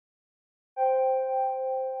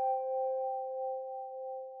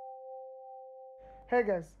Hey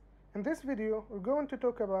guys, in this video we're going to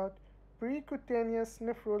talk about per-cutaneous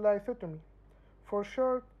nephrolithotomy, for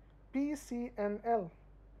short PCNL.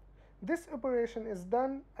 This operation is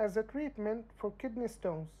done as a treatment for kidney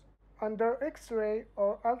stones. Under X-ray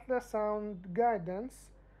or ultrasound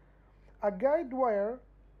guidance, a guide wire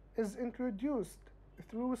is introduced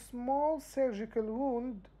through small surgical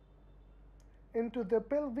wound into the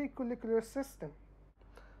pelvic-follicular system.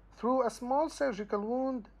 Through a small surgical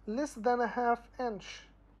wound less than a ½ inch.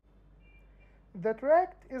 The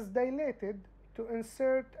tract is dilated to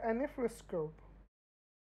insert a nephroscope.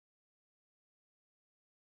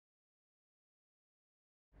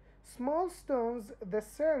 Small stones the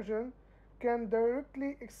surgeon can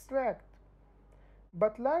directly extract,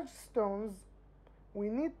 but large stones we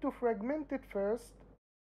need to fragment it first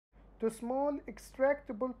to small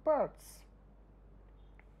extractable parts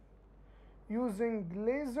using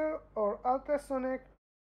laser or ultrasonic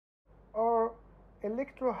or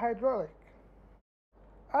electrohydraulic.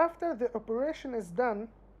 After the operation is done,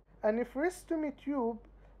 a nephrostomy tube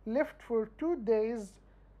left for 2 days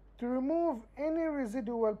to remove any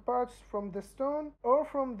residual parts from the stone or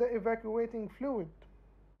from the evacuating fluid.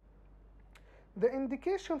 The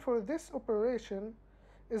indication for this operation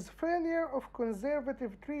is failure of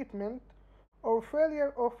conservative treatment or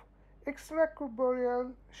failure of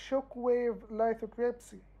extracorporeal shockwave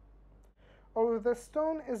lithotripsy, or the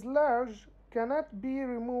stone is large, cannot be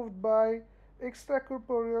removed by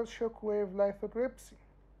extracorporeal shockwave lithotripsy.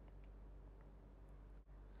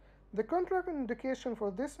 The contraindication for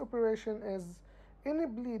this operation is any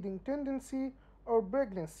bleeding tendency or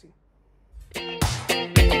pregnancy.